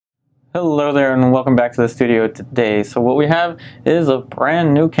Hello there and welcome back to the studio today. So what we have is a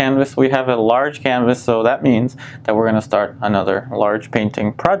brand new canvas. We have a large canvas, so that means that we're going to start another large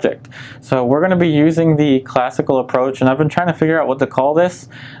painting project. So we're going to be using the classical approach, and I've been trying to figure out what to call this.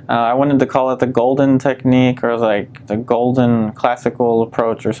 I wanted to call it the golden technique or like the golden classical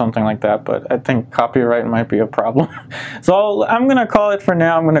approach or something like that, but I think copyright might be a problem. So I'm going to call it for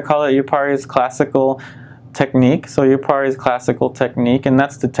now, I'm going to call it Yupari's classical technique. So Yupari's classical technique, and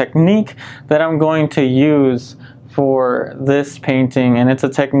that's the technique that I'm going to use for this painting, and it's a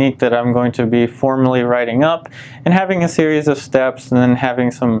technique that I'm going to be formally writing up and having a series of steps and then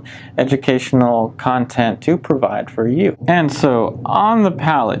having some educational content to provide for you. And so on the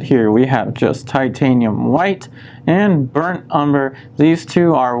palette here we have just titanium white and burnt umber. These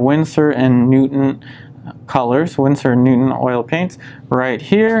two are Winsor and Newton colors, Winsor and Newton oil paints. Right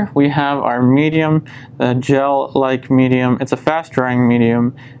here we have our medium, the gel-like medium. It's a fast-drying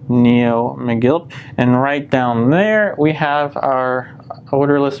medium, Neo Megilp. And right down there we have our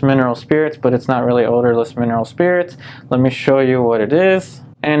odorless mineral spirits, but it's not really odorless mineral spirits. Let me show you what it is.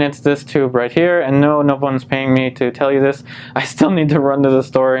 And it's this tube right here, and no one's paying me to tell you this. I still need to run to the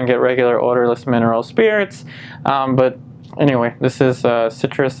store and get regular odorless mineral spirits. But anyway, this is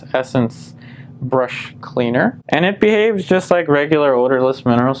citrus essence brush cleaner, and it behaves just like regular odorless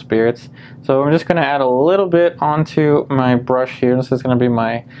mineral spirits. So I'm just going to add a little bit onto my brush here. This is going to be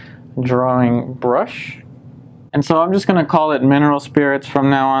my drawing brush, and so I'm just going to call it mineral spirits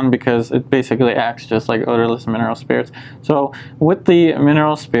from now on because it basically acts just like odorless mineral spirits. So with the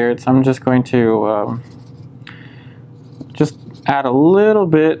mineral spirits, I'm just going to just add a little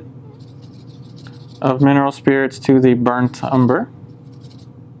bit of mineral spirits to the burnt umber.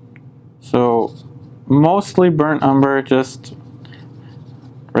 So mostly burnt umber, just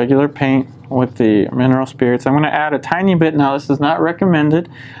regular paint with the mineral spirits. I'm going to add a tiny bit, now this is not recommended,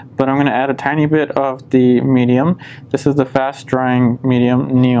 but I'm going to add a tiny bit of the medium. This is the fast drying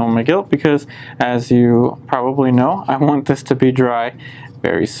medium Neo Megilp because, as you probably know, I want this to be dry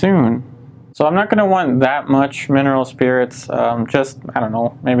very soon. So I'm not going to want that much mineral spirits, just, I don't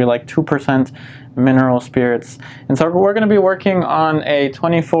know, maybe like 2% mineral spirits. And so we're going to be working on a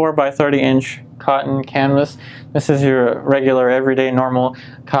 24 by 30 inch cotton canvas. This is your regular, everyday, normal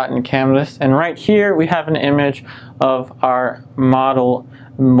cotton canvas. And right here we have an image of our model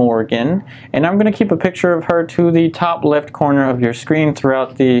Morgan, and I'm going to keep a picture of her to the top left corner of your screen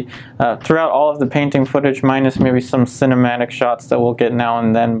throughout all of the painting footage, minus maybe some cinematic shots that we'll get now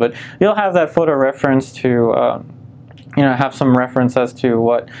and then, but you'll have that photo reference to have some reference as to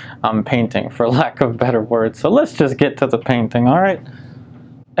what I'm painting, for lack of better words. So let's just get to the painting, alright?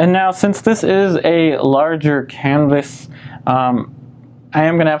 And now, since this is a larger canvas, I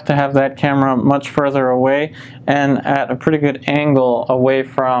am going to have that camera much further away and at a pretty good angle away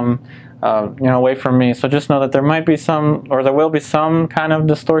from away from me. So just know that there might be some, or there will be some kind of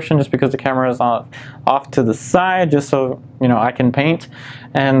distortion just because the camera is off to the side, just so I can paint,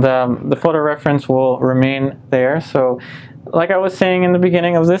 and the photo reference will remain there. So like I was saying in the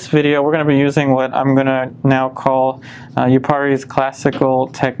beginning of this video, we're going to be using what I'm going to now call Yupari's classical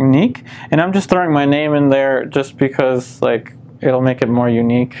technique, and I'm just throwing my name in there just because, like, it'll make it more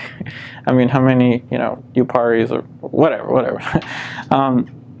unique. I mean, how many, Yuparis or whatever.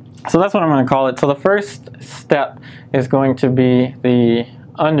 So that's what I'm going to call it. So the first step is going to be the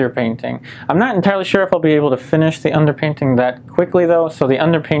underpainting. I'm not entirely sure if I'll be able to finish the underpainting that quickly though. So the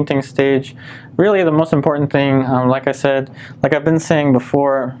underpainting stage, really the most important thing, like I said, like I've been saying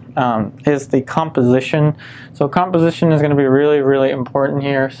before, is the composition. So composition is going to be really, really important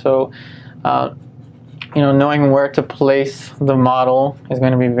here. So knowing where to place the model is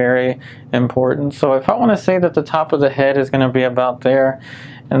going to be very important. So if I want to say that the top of the head is going to be about there,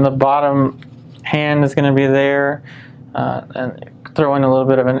 and the bottom hand is going to be there, and throw in a little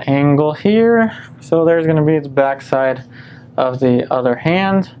bit of an angle here, so there's going to be the back side of the other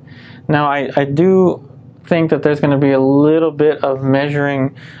hand. Now I do think that there's going to be a little bit of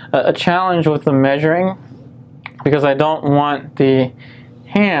measuring, a challenge with the measuring, because I don't want the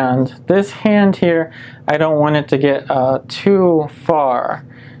hand, this hand here, I don't want it to get too far.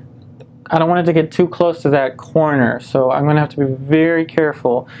 I don't want it to get too close to that corner, so I'm going to have to be very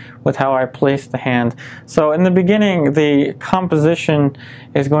careful with how I place the hand. So in the beginning, the composition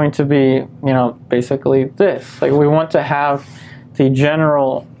is going to be, basically this. Like, we want to have the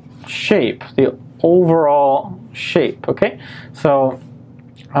general shape, the overall shape, okay? So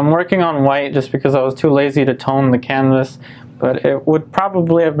I'm working on white just because I was too lazy to tone the canvas, but it would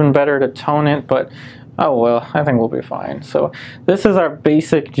probably have been better to tone it, but oh well, I think we'll be fine. So this is our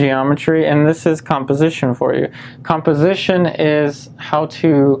basic geometry, and this is composition for you. Composition is how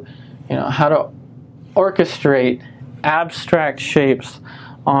to how to orchestrate abstract shapes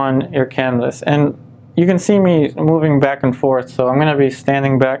on your canvas. And you can see me moving back and forth, so I'm going to be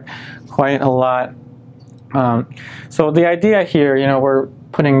standing back quite a lot. So the idea here, we're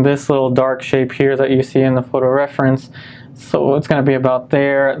putting this little dark shape here that you see in the photo reference. So it's going to be about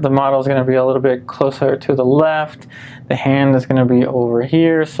there. The model is going to be a little bit closer to the left. The hand is going to be over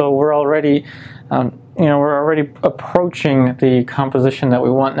here. So we're already, we're already approaching the composition that we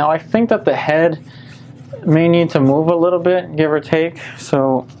want. Now I think that the head may need to move a little bit, give or take.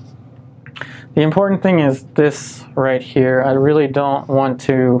 So the important thing is this right here. I really don't want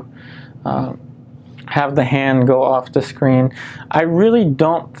to have the hand go off the screen. I really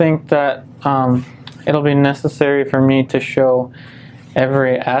don't think that it'll be necessary for me to show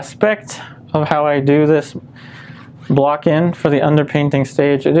every aspect of how I do this block in for the underpainting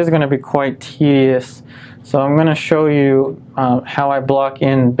stage. It is going to be quite tedious. So I'm going to show you how I block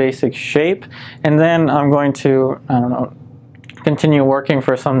in basic shape, and then I'm going to, continue working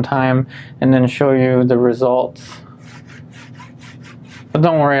for some time and then show you the results. But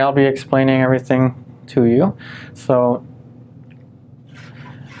don't worry, I'll be explaining everything to you. So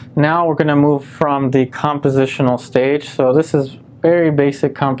now we're going to move from the compositional stage. So this is very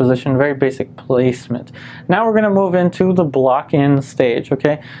basic composition, very basic placement. Now we're going to move into the block-in stage,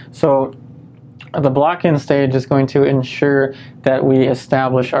 okay? So the block-in stage is going to ensure that we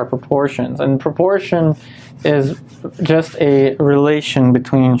establish our proportions. And proportion is just a relation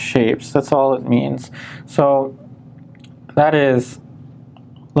between shapes. That's all it means. So that is,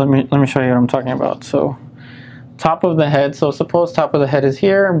 let me show you what I'm talking about. So top of the head, so suppose top of the head is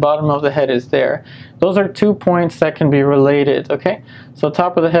here and bottom of the head is there. Those are 2 points that can be related, okay? So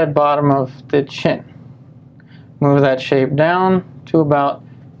top of the head, bottom of the chin. Move that shape down to about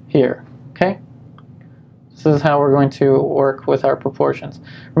here, okay? This is how we're going to work with our proportions.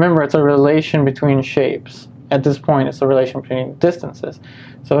 Remember, it's a relation between shapes. At this point, it's a relation between distances.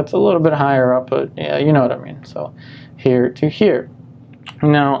 So it's a little bit higher up, but yeah, you know what I mean. So here to here.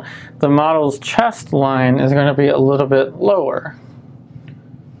 Now, the model's chest line is going to be a little bit lower.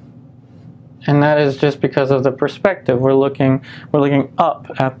 And that is just because of the perspective. We're looking up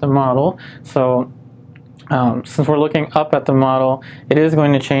at the model. So since we're looking up at the model, it is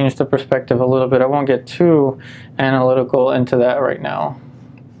going to change the perspective a little bit. I won't get too analytical into that right now.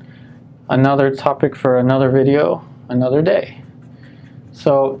 Another topic for another video, another day.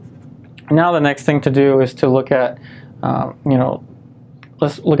 So now the next thing to do is to look at,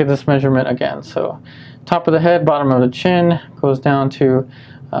 let's look at this measurement again. So top of the head, bottom of the chin goes down to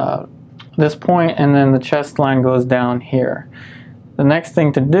this point, and then the chest line goes down here. The next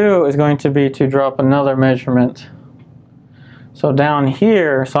thing to do is going to be to drop another measurement. So down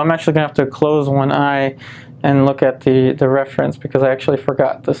here, so I'm actually going to have to close one eye and look at the reference because I actually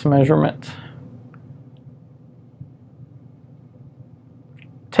forgot this measurement.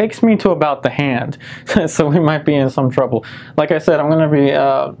 Takes me to about the hand, so we might be in some trouble. Like I said, I'm going to be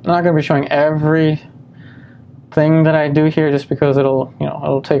not going to be showing everything that I do here just because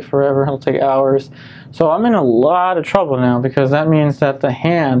it'll take forever, it'll take hours. So I'm in a lot of trouble now because that means that the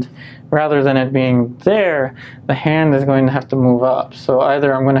hand, rather than it being there, the hand is going to have to move up. So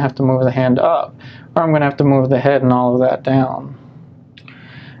either I'm going to have to move the hand up or I'm going to have to move the head and all of that down.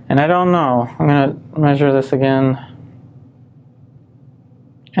 And I don't know. I'm going to measure this again.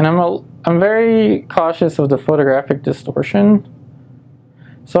 And I'm very cautious of the photographic distortion.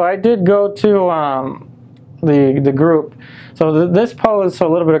 So I did go to the group. So this pose, so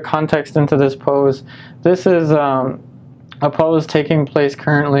a little bit of context into this pose. This is a pose taking place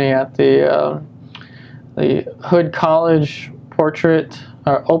currently at the Hood College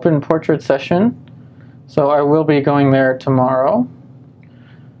open portrait session. So I will be going there tomorrow.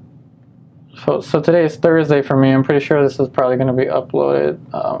 So today is Thursday for me. I'm pretty sure this is probably going to be uploaded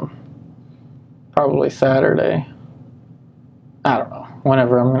probably Saturday. I don't know,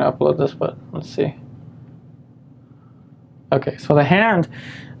 whenever I'm going to upload this, but let's see. Okay, so the hand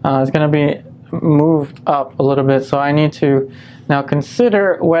is going to be moved up a little bit, so I need to now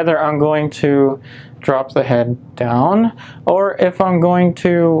consider whether I'm going to drop the head down or if I'm going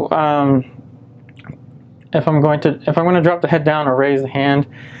to drop the head down or raise the hand.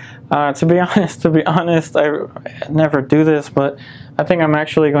 To be honest, I never do this, but I think I'm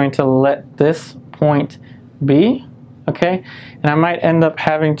actually going to let this point be, okay? And I might end up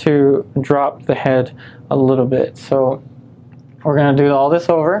having to drop the head a little bit. So we're going to do all this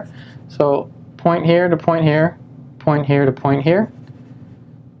over. So point here to point here, point here to point here.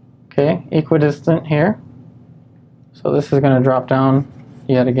 Okay, equidistant here. So this is going to drop down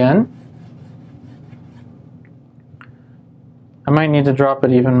yet again. might need to drop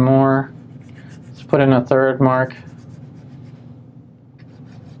it even more. Let's put in a third mark.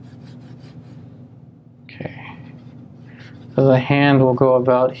 Okay. So the hand will go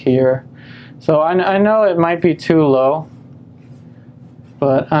about here. So I know it might be too low,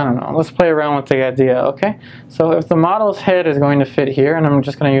 but I don't know. Let's play around with the idea, okay? So if the model's head is going to fit here, and I'm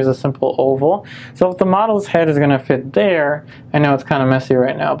just going to use a simple oval. So if the model's head is going to fit there, I know it's kind of messy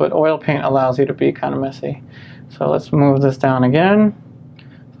right now, but oil paint allows you to be kind of messy. So let's move this down again.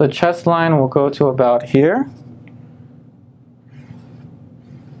 So the chest line will go to about here.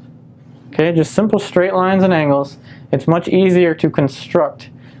 Okay, just simple straight lines and angles. It's much easier to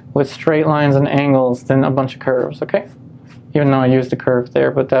construct with straight lines and angles than a bunch of curves, okay? Even though I used a curve there,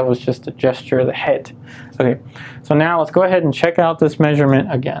 but that was just a gesture of the head. Okay, so now let's go ahead and check out this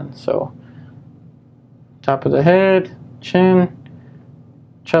measurement again. So, top of the head, chin,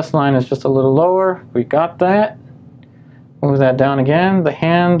 chest line is just a little lower. We got that. Move that down again. The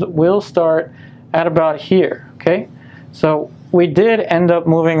hand will start at about here, okay? So, we did end up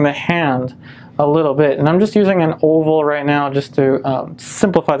moving the hand a little bit, and I'm just using an oval right now just to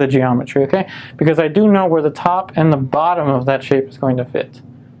simplify the geometry, okay? Because I do know where the top and the bottom of that shape is going to fit.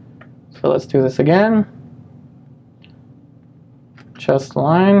 So let's do this again. Chest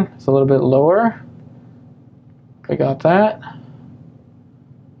line is a little bit lower. We got that.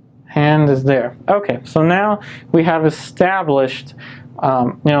 Hand is there. Okay, so now we have established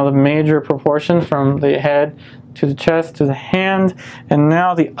the major proportion from the head to the chest to the hand, and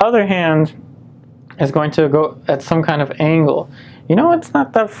now the other hand is going to go at some kind of angle. You know, it's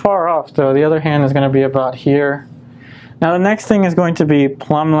not that far off though. The other hand is going to be about here. Now the next thing is going to be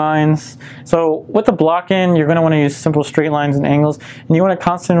plumb lines. So with the block in, you're going to want to use simple straight lines and angles, and you want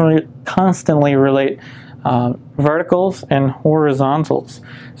to constantly relate verticals and horizontals.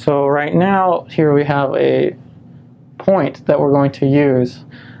 So right now here we have a point that we're going to use.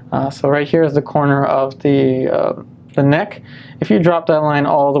 So right here is the corner of the neck. If you drop that line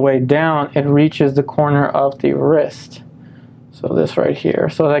all the way down, it reaches the corner of the wrist. So this right here.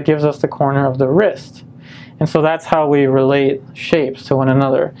 So that gives us the corner of the wrist. And so that's how we relate shapes to one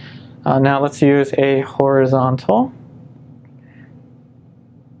another. Now let's use a horizontal.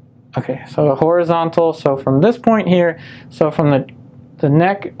 Okay, so a horizontal, so from this point here, so from the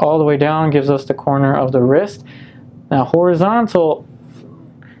neck all the way down gives us the corner of the wrist. Now horizontal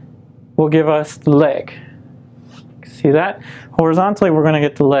will give us the leg. See that? Horizontally, we're going to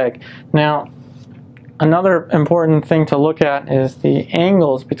get the leg. Now, another important thing to look at is the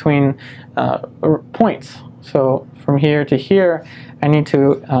angles between points. So from here to here, I need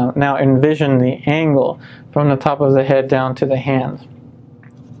to now envision the angle from the top of the head down to the hand.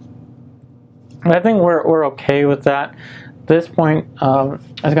 I think we're okay with that. This point is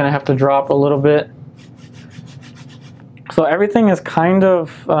going to have to drop a little bit. So everything is kind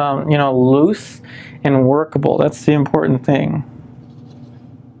of loose and workable. That's the important thing.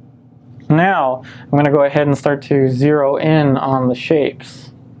 Now I'm going to go ahead and start to zero in on the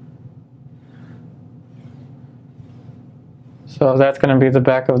shapes. So that's going to be the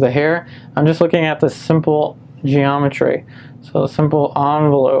back of the hair. I'm just looking at the simple geometry. So a simple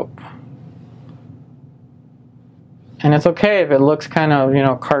envelope. And it's okay if it looks kind of,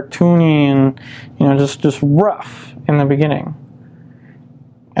 cartoony and, just rough in the beginning.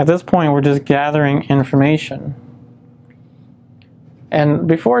 At this point, we're just gathering information. And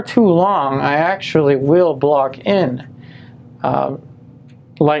before too long, I actually will block in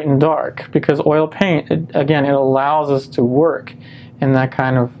light and dark, because oil paint, again, it allows us to work in that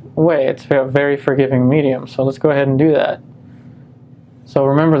kind of way. It's a very forgiving medium. So let's go ahead and do that. So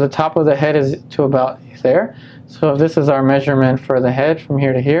remember, the top of the head is to about there. So if this is our measurement for the head from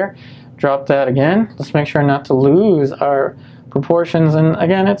here to here, drop that again. Let's make sure not to lose our proportions. And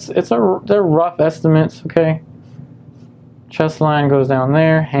again, they're rough estimates, okay? Chest line goes down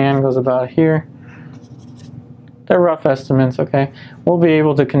there, hand goes about here. They're rough estimates, okay? We'll be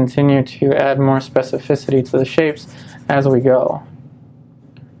able to continue to add more specificity to the shapes as we go.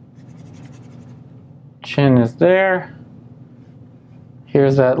 Chin is there.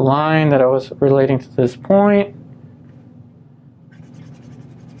 Here's that line that I was relating to this point.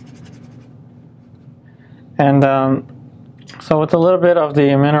 And so with a little bit of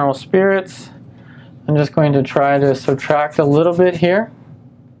the mineral spirits, I'm just going to try to subtract a little bit here.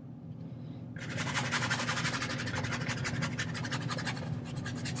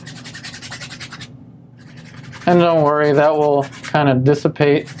 And don't worry, that will kind of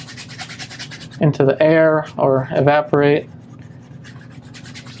dissipate into the air or evaporate.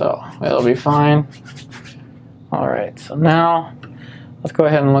 So it'll be fine. Alright, so now let's go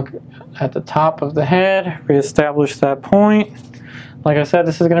ahead and look at the top of the head, reestablish that point. Like I said,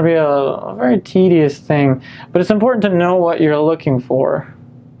 this is going to be a very tedious thing, but it's important to know what you're looking for,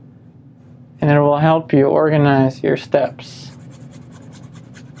 and it will help you organize your steps.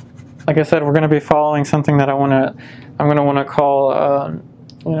 Like I said, we're going to be following something that I'm going to want to call,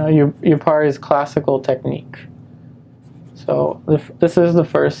 Yupari's classical technique. So this is the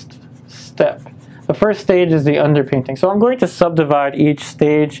first step. The first stage is the underpainting. So I'm going to subdivide each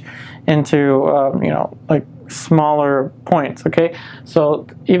stage into, like smaller points, okay? So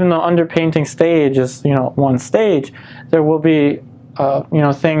even though underpainting stage is, one stage, there will be,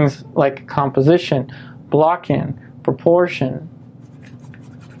 things like composition, block-in, proportion.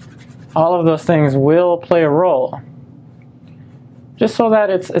 All of those things will play a role, just so that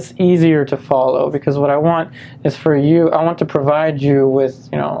it's easier to follow, because what I want is for you, I want to provide you with,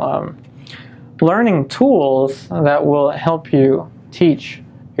 learning tools that will help you teach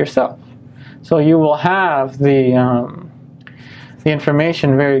yourself. So you will have the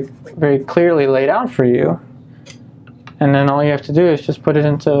information very, very clearly laid out for you, and then all you have to do is just put it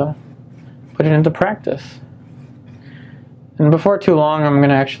into practice. And before too long, I'm going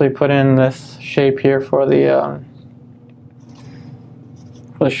to actually put in this shape here for the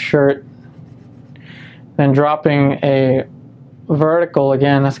shirt, then dropping a vertical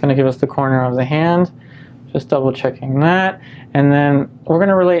again. That's going to give us the corner of the hand. Just double checking that, and then we're going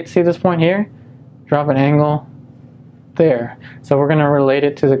to relate. See this point here? Drop an angle there. So we're going to relate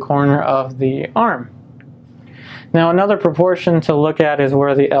it to the corner of the arm. Now another proportion to look at is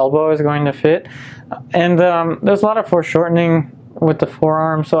where the elbow is going to fit, and there's a lot of foreshortening with the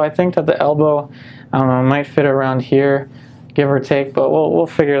forearm. So I think that the elbow, I don't know, might fit around here, give or take, but we'll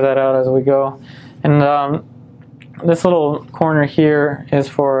figure that out as we go. And this little corner here is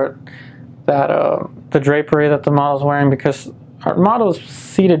for that the drapery that the model's wearing, because our model's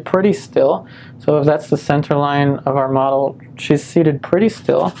seated pretty still. So if that's the center line of our model, she's seated pretty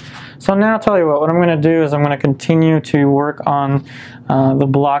still. So now I'll tell you what I'm going to do is I'm going to continue to work on the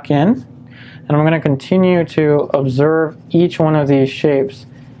block-in, and I'm going to continue to observe each one of these shapes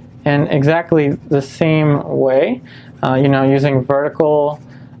in exactly the same way, using verticals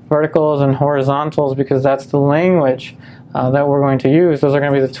and horizontals, because that's the language that we're going to use. Those are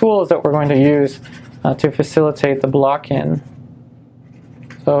going to be the tools that we're going to use to facilitate the block-in.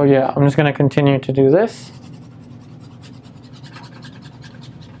 So yeah, I'm just going to continue to do this.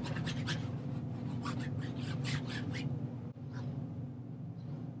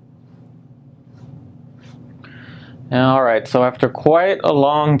 Alright, so after quite a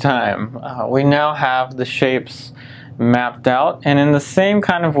long time, we now have the shapes mapped out, and in the same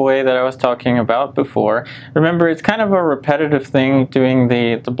kind of way that I was talking about before. Remember, it's kind of a repetitive thing doing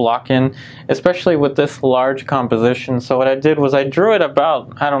the block-in, especially with this large composition. So what I did was I drew it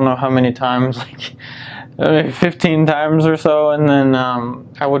about, I don't know how many times, like 15 times or so, and then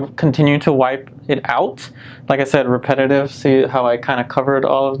I would continue to wipe it out. Like I said, repetitive. See how I kind of covered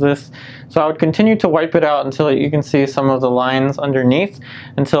all of this? So I would continue to wipe it out until you can see some of the lines underneath,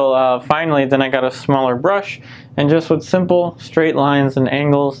 until finally then I got a smaller brush, and just with simple straight lines and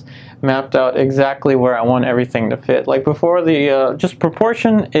angles mapped out exactly where I want everything to fit. Like before, the just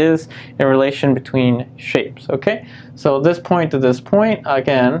proportion is a relation between shapes, okay? So this point to this point,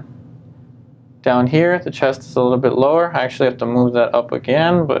 again, down here, the chest is a little bit lower. I actually have to move that up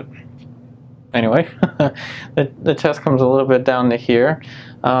again, but anyway, the chest comes a little bit down to here.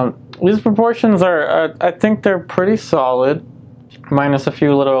 These proportions are, I think they're pretty solid, minus a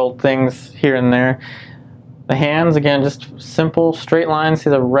few little things here and there. The hands, again, just simple straight lines. See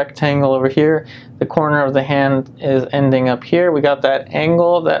the rectangle over here? The corner of the hand is ending up here. We got that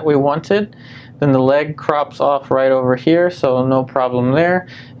angle that we wanted. Then the leg crops off right over here, so no problem there.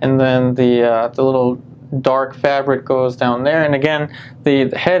 And then the little dark fabric goes down there. And again, the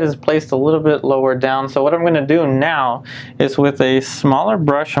head is placed a little bit lower down. So what I'm going to do now is, with a smaller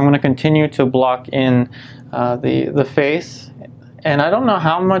brush, I'm going to continue to block in the face. And I don't know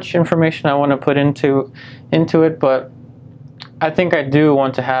how much information I want to put into it, but I think I do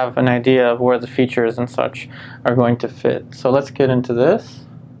want to have an idea of where the features and such are going to fit. So let's get into this.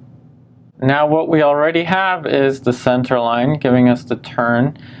 Now what we already have is the center line, giving us the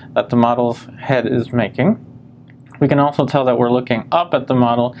turn that the model's head is making. We can also tell that we're looking up at the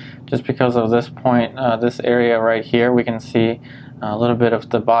model just because of this point, this area right here. We can see a little bit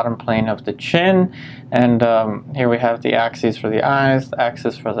of the bottom plane of the chin, and here we have the axes for the eyes, the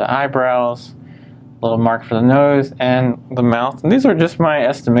axis for the eyebrows, a little mark for the nose, and the mouth. And these are just my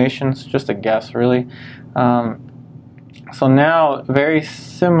estimations, just a guess really. So now, very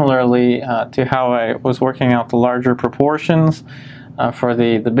similarly to how I was working out the larger proportions for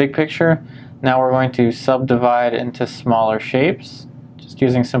the big picture, now we're going to subdivide into smaller shapes. just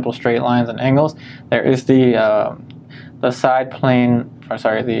using simple straight lines and angles. There is the side plane, or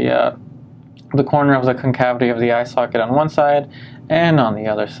sorry, the corner of the concavity of the eye socket on one side and on the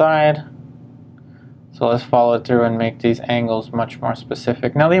other side. So let's follow it through and make these angles much more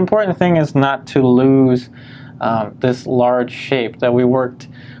specific. Now the important thing is not to lose this large shape that we worked,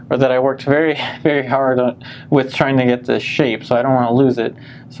 or that I worked very, very hard on with trying to get this shape, so I don't want to lose it.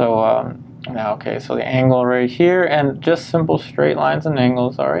 So now, okay, so the angle right here, and just simple straight lines and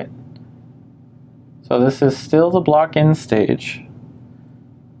angles, all right? So this is still the block-in stage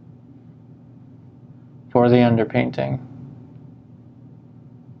for the underpainting.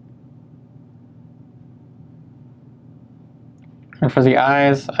 And for the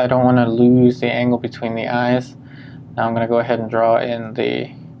eyes, I don't want to lose the angle between the eyes. Now I'm going to go ahead and draw in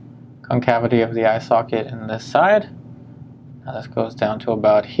the concavity of the eye socket in this side. Now this goes down to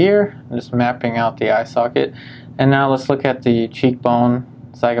about here. I'm just mapping out the eye socket. And now let's look at the cheekbone,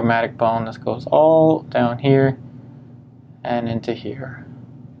 zygomatic bone. This goes all down here and into here.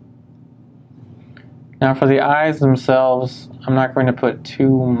 Now for the eyes themselves, I'm not going to put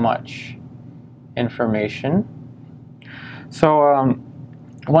too much information. So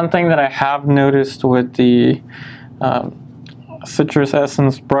one thing that I have noticed with the Citrus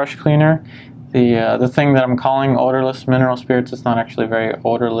Essence brush cleaner, the thing that I'm calling odorless mineral spirits, it's not actually very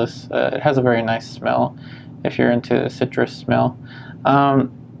odorless. It has a very nice smell if you're into citrus smell.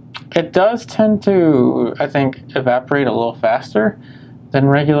 It does tend to, I think, evaporate a little faster than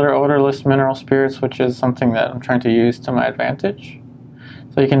regular odorless mineral spirits, which is something that I'm trying to use to my advantage.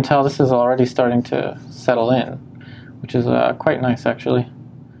 So you can tell this is already starting to settle in, which is quite nice actually.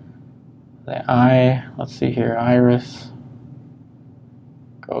 The eye, let's see here, iris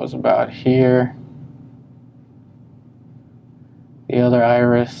goes about here. The other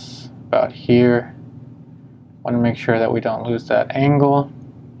iris about here. Want to make sure that we don't lose that angle.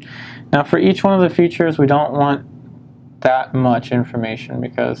 Now for each one of the features, we don't want that much information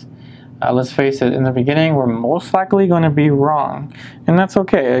because let's face it, in the beginning we're most likely going to be wrong, and that's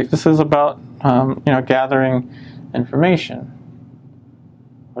okay. This is about gathering information,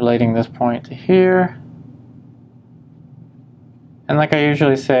 relating this point to here. And like I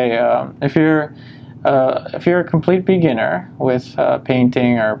usually say, if you're a complete beginner with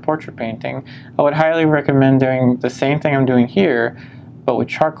painting or portrait painting, I would highly recommend doing the same thing I'm doing here, but with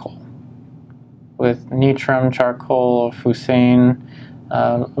charcoal, with Nitram charcoal, Fusane,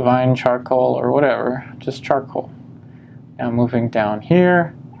 vine charcoal, or whatever, just charcoal. Now moving down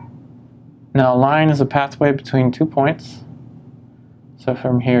here. Now a line is a pathway between 2 points. So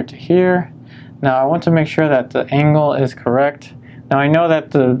from here to here. Now I want to make sure that the angle is correct. Now I know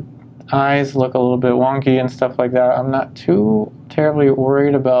that the eyes look a little bit wonky and stuff like that. I'm not too terribly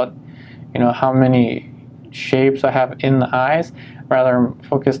worried about, how many shapes I have in the eyes. Rather, I'm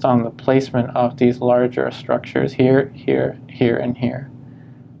focused on the placement of these larger structures here, here, here, and here.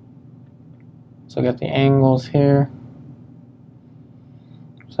 So get the angles here.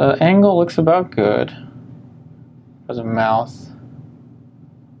 So the angle looks about good for the mouth.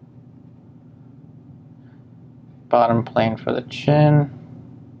 Bottom plane for the chin.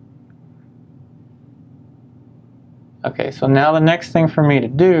 Okay, so now the next thing for me to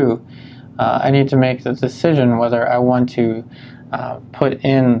do, I need to make the decision whether I want to put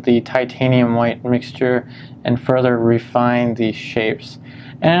in the titanium white mixture and further refine these shapes.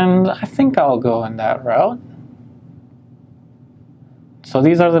 And I think I'll go in that route. So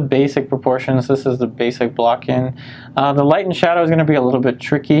these are the basic proportions. This is the basic block-in. The light and shadow is going to be a little bit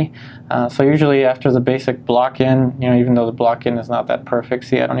tricky. So usually after the basic block-in, even though the block-in is not that perfect,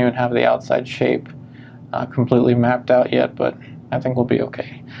 see, I don't even have the outside shape completely mapped out yet, but I think we'll be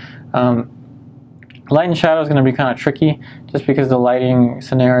okay. Light and shadow is going to be kind of tricky just because the lighting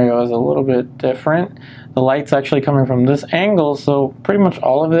scenario is a little bit different. The light's actually coming from this angle, so pretty much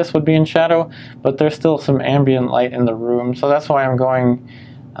all of this would be in shadow, but there's still some ambient light in the room. So that's why I'm going,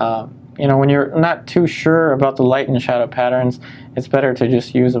 when you're not too sure about the light and shadow patterns, it's better to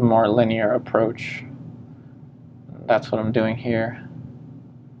just use a more linear approach. That's what I'm doing here.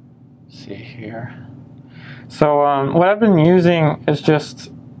 Let's see here. So what I've been using is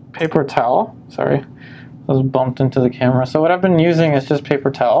just paper towel. Sorry, I was bumped into the camera. So what I've been using is just paper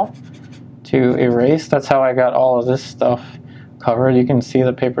towel to erase. That's how I got all of this stuff covered. You can see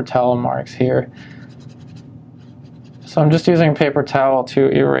the paper towel marks here. So I'm just using paper towel to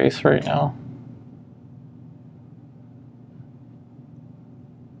erase right now.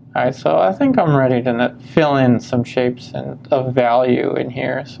 Alright, so I think I'm ready to fill in some shapes of value in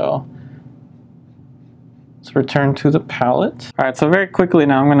here. So let's return to the palette. Alright, so very quickly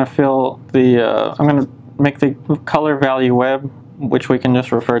now I'm going to fill the, I'm going to make the color value web which we can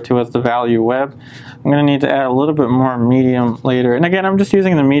just refer to as the value web. I'm going to need to add a little bit more medium later. And again, I'm just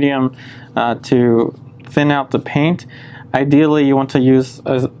using the medium to thin out the paint. Ideally, you want to use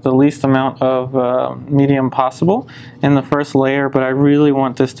the least amount of medium possible in the first layer, but I really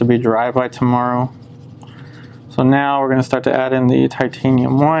want this to be dry by tomorrow. So now we're going to start to add in the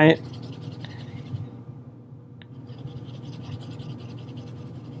titanium white.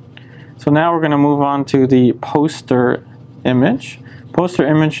 So now we're going to move on to the poster image. Poster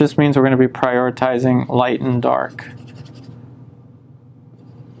image just means we're going to be prioritizing light and dark.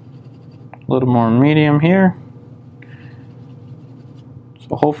 A little more medium here.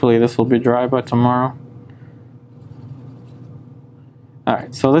 So hopefully this will be dry by tomorrow.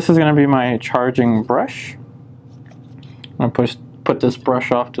 Alright, so this is going to be my charging brush. I'm going to put this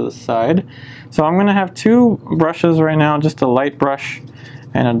brush off to the side. So I'm going to have two brushes right now, just a light brush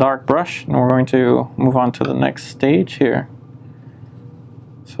and a dark brush, and we're going to move on to the next stage here.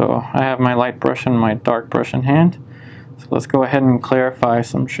 So I have my light brush and my dark brush in hand. So let's go ahead and clarify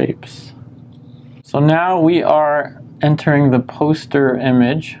some shapes. So now we are entering the poster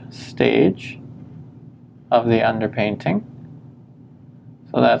image stage of the underpainting.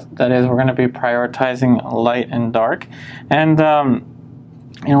 So that is, we're going to be prioritizing light and dark. And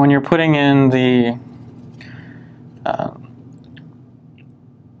you know, when you're putting in the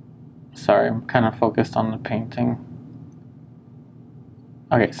sorry, I'm kind of focused on the painting.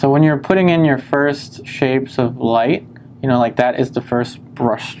 Okay, so when you're putting in your first shapes of light, you know, like that is the first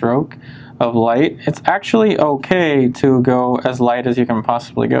brush stroke of light, it's actually okay to go as light as you can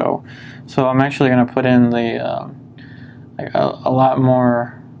possibly go. So I'm actually going to put in the a lot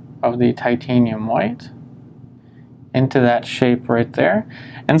more of the titanium white into that shape right there.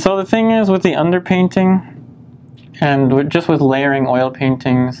 And so the thing is, with the underpainting and just with layering oil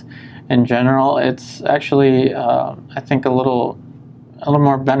paintings in general, it's actually I think a little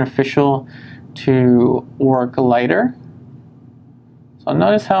more beneficial to work lighter. So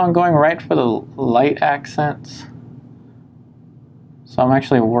notice how I'm going right for the light accents. So I'm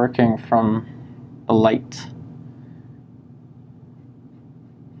actually working from the light.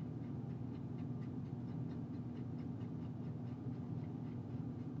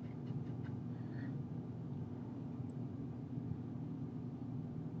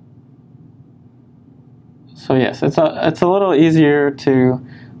 So yes, it's a little easier to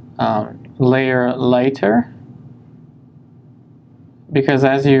layer lighter, because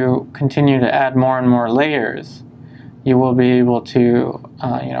as you continue to add more and more layers, you will be able to,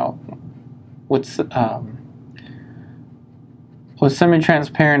 you know, with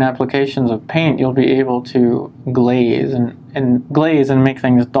semi-transparent applications of paint, you'll be able to glaze and make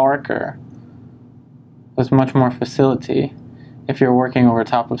things darker with much more facility if you're working over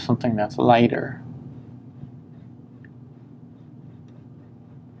top of something that's lighter.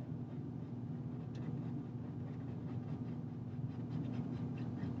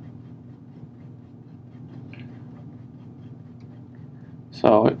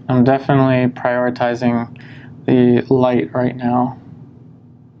 So I'm definitely prioritizing the light right now,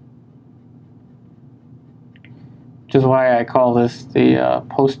 which is why I call this the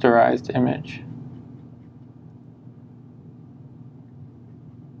posterized image.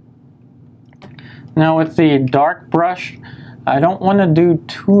 Now with the dark brush, I don't want to do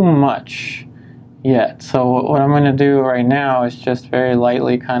too much yet. So what I'm going to do right now is just very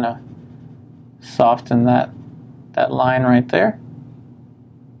lightly kind of soften that line right there.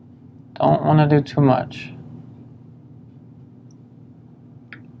 Don't want to do too much.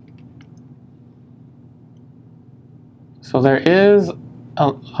 So there is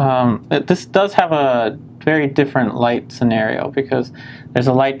this does have a very different light scenario, because there's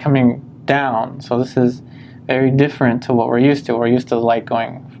a light coming down. So this is very different to what we're used to. We're used to the light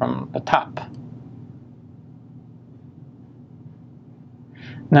going from the top.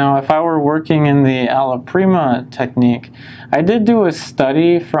 Now, if I were working in the alla prima technique, I did do a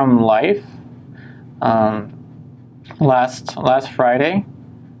study from Life last Friday,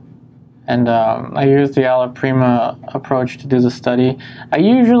 and I used the alla prima approach to do the study. I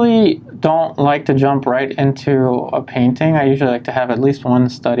usually don't like to jump right into a painting. I usually like to have at least one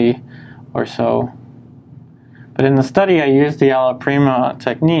study or so. But in the study, I used the alla prima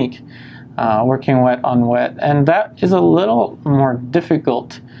technique, working wet on wet, and that is a little more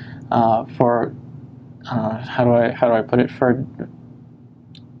difficult for how do I put it, for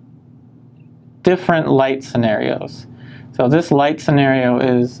different light scenarios. So this light scenario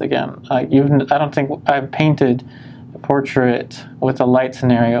is, again, I don't think I've painted a portrait with a light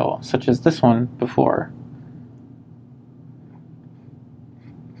scenario such as this one before.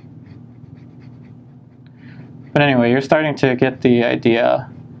 But anyway, you're starting to get the idea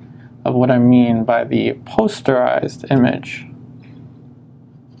of what I mean by the posterized image.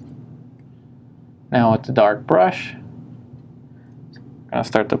 Now with the dark brush, I'm going to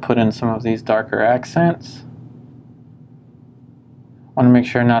start to put in some of these darker accents. I want to make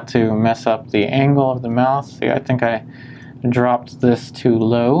sure not to mess up the angle of the mouth. See, I think I dropped this too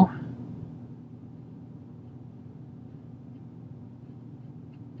low.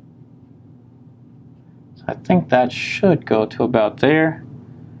 So I think that should go to about there.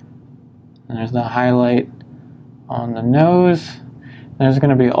 And there's the highlight on the nose. There's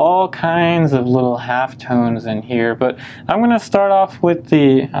going to be all kinds of little halftones in here, but I'm going to start off with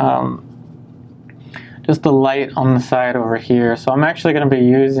the just the light on the side over here. So I'm actually going to be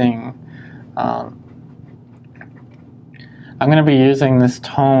using this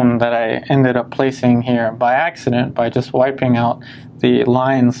tone that I ended up placing here by accident by just wiping out the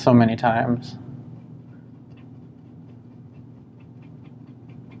lines so many times.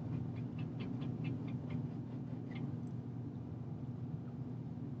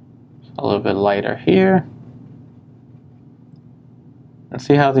 A little bit lighter here. And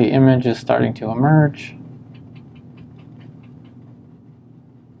see how the image is starting to emerge.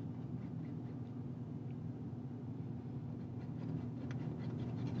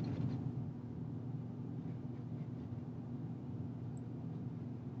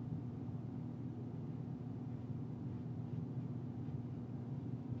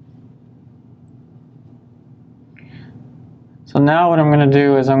 So now what I'm going to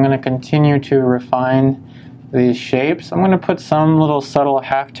do is I'm going to continue to refine these shapes. I'm going to put some little subtle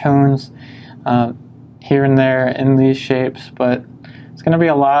halftones here and there in these shapes, but it's going to be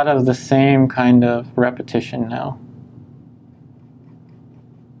a lot of the same kind of repetition now.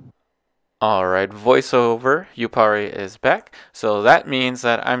 Alright, voiceover, Yupari is back. So that means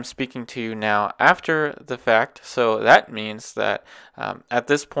that I'm speaking to you now after the fact. So that means that at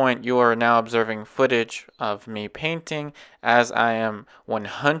this point you are now observing footage of me painting as I am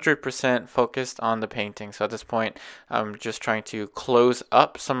 100% focused on the painting. So at this point I'm just trying to close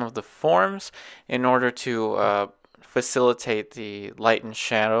up some of the forms in order to facilitate the light and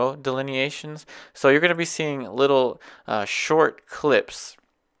shadow delineations. So you're going to be seeing little short clips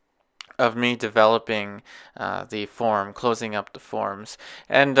of me developing the form, closing up the forms.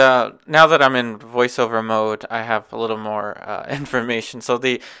 And now that I'm in voiceover mode, I have a little more information. So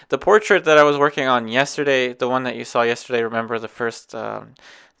the portrait that I was working on yesterday, the one that you saw yesterday, remember the first,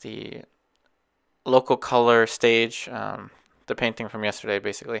 the local color stage, the painting from yesterday,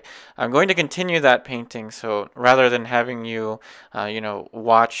 basically. I'm going to continue that painting, so rather than having you,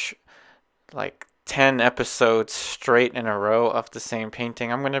 watch like 10 episodes straight in a row of the same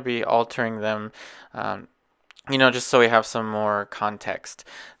painting, I'm going to be altering them, just so we have some more context.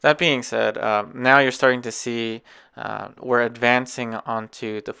 That being said, now you're starting to see we're advancing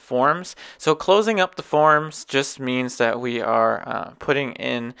onto the forms. So closing up the forms just means that we are putting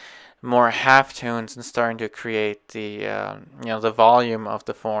in more halftones and starting to create the the volume of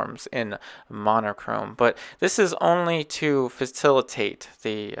the forms in monochrome. But this is only to facilitate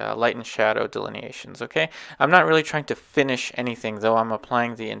the light and shadow delineations. Okay, I'm not really trying to finish anything, though. I'm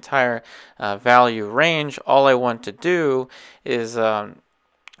applying the entire value range. All I want to do is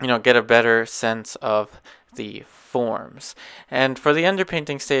get a better sense of the forms. And for the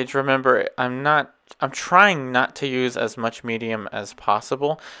underpainting stage, remember, I'm trying not to use as much medium as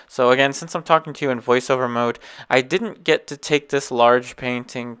possible. So again, since I'm talking to you in voiceover mode, I didn't get to take this large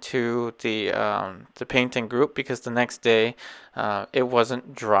painting to the painting group because the next day it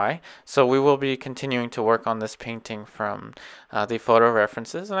wasn't dry. So we will be continuing to work on this painting from the photo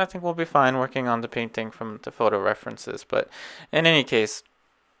references, and I think we'll be fine working on the painting from the photo references. But in any case,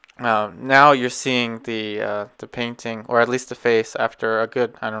 now you're seeing the painting, or at least the face, after a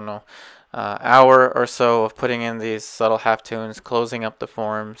good, hour or so of putting in these subtle halftones, closing up the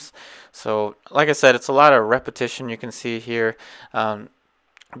forms. So like I said, it's a lot of repetition. You can see here.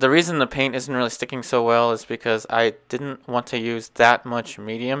 The reason the paint isn't really sticking so well is because I didn't want to use that much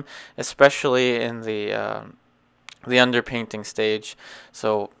medium, especially in the underpainting stage.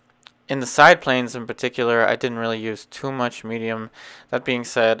 So in the side planes in particular, I didn't really use too much medium. That being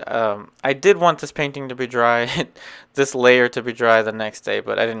said, I did want this painting to be dry, this layer to be dry the next day,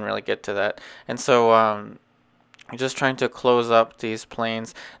 but I didn't really get to that. And so I'm just trying to close up these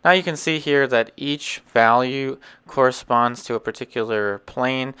planes. Now you can see here that each value corresponds to a particular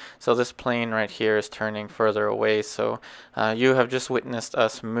plane. So this plane right here is turning further away. So you have just witnessed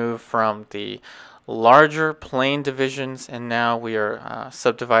us move from the larger plane divisions, and now we are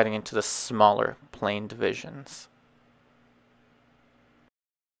subdividing into the smaller plane divisions.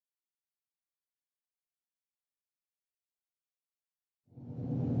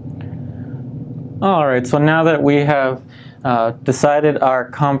 Alright, so now that we have decided our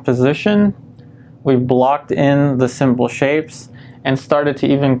composition, we've blocked in the simple shapes and started to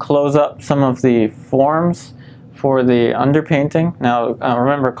even close up some of the forms for the underpainting. Now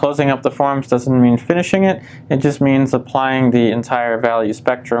remember, closing up the forms doesn't mean finishing it, it just means applying the entire value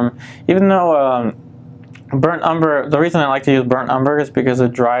spectrum. Even though burnt umber, the reason I like to use burnt umber is because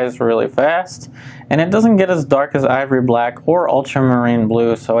it dries really fast and it doesn't get as dark as ivory black or ultramarine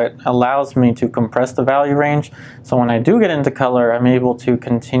blue, so it allows me to compress the value range. So when I do get into color, I'm able to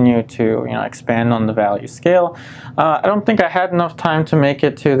continue to expand on the value scale. I don't think I had enough time to make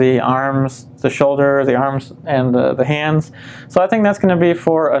it to the arms, the shoulder, the arms, and the hands, so I think that's going to be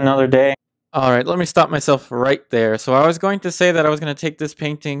for another day. Alright, let me stop myself right there. So I was going to say that I was going to take this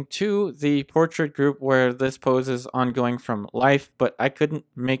painting to the portrait group where this pose is ongoing from life, but I couldn't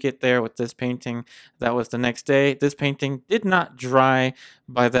make it there with this painting. That was the next day. This painting did not dry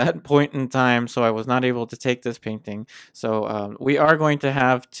by that point in time, so I was not able to take this painting. So we are going to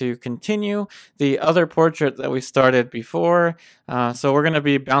have to continue the other portrait that we started before. So we're going to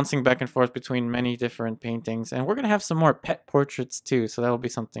be bouncing back and forth between many different paintings, and we're going to have some more pet portraits too, so that'll be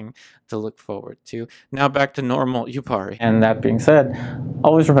something to look forward to. Now back to normal Yupari. And that being said,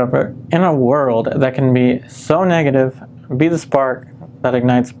 always remember, in a world that can be so negative, be the spark that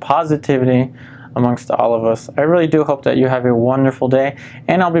ignites positivity amongst all of us. I really do hope that you have a wonderful day,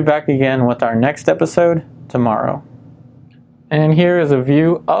 and I'll be back again with our next episode tomorrow. And here is a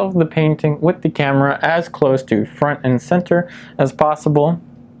view of the painting with the camera as close to front and center as possible,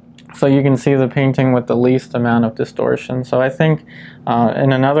 so you can see the painting with the least amount of distortion. So I think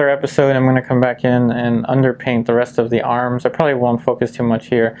in another episode I'm going to come back in and underpaint the rest of the arms. I probably won't focus too much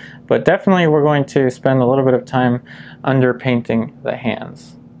here, but definitely we're going to spend a little bit of time underpainting the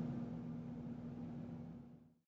hands.